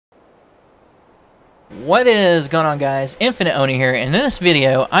What is going on, guys? InfiniteOni here. In this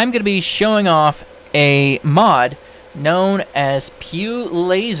video, I'm going to be showing off a mod known as Pew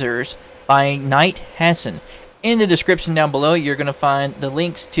Lasers by KnightHasen. In the description down below, you're going to find the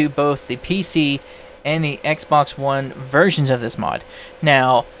links to both the PC and the Xbox One versions of this mod.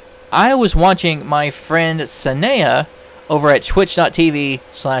 Now, I was watching my friend Sinaea over at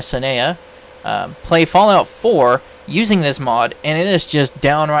twitch.tv/Sinaea play Fallout 4 using this mod, and it is just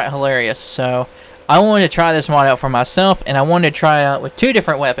downright hilarious. So I wanted to try this mod out for myself, and I wanted to try it out with two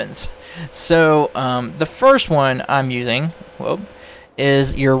different weapons. So the first one I'm using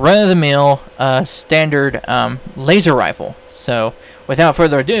is your run-of-the-mill standard laser rifle. So without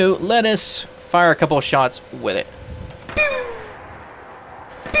further ado, let us fire a couple of shots with it.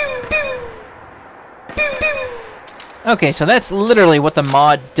 Okay, so that's literally what the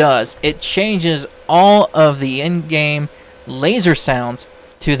mod does. It changes all of the in-game laser sounds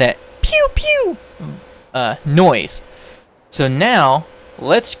to that pew pew noise. So now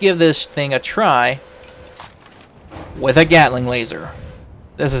let's give this thing a try with a Gatling laser.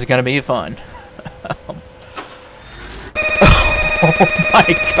 This is gonna be fun. Oh my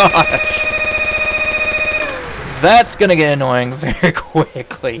gosh, that's gonna get annoying very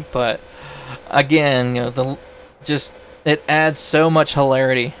quickly. But again, you know, it adds so much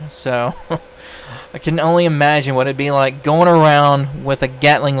hilarity. So I can only imagine what it'd be like going around with a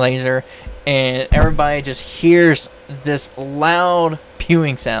Gatling laser and everybody just hears this loud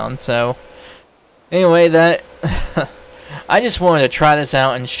pewing sound. So anyway, that I just wanted to try this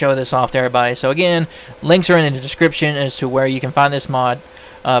out and show this off to everybody. So again, links are in the description as to where you can find this mod,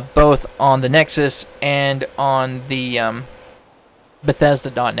 both on the Nexus and on the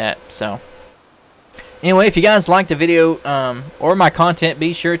Bethesda.net. So anyway, if you guys like the video or my content,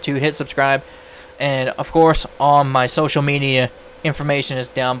 be sure to hit subscribe. And of course, all my social media information is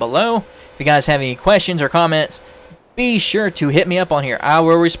down below. If you guys have any questions or comments, be sure to hit me up on here. I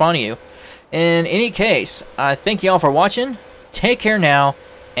will respond to you. In any case, I thank you all for watching. Take care now,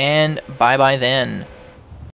 and bye-bye then.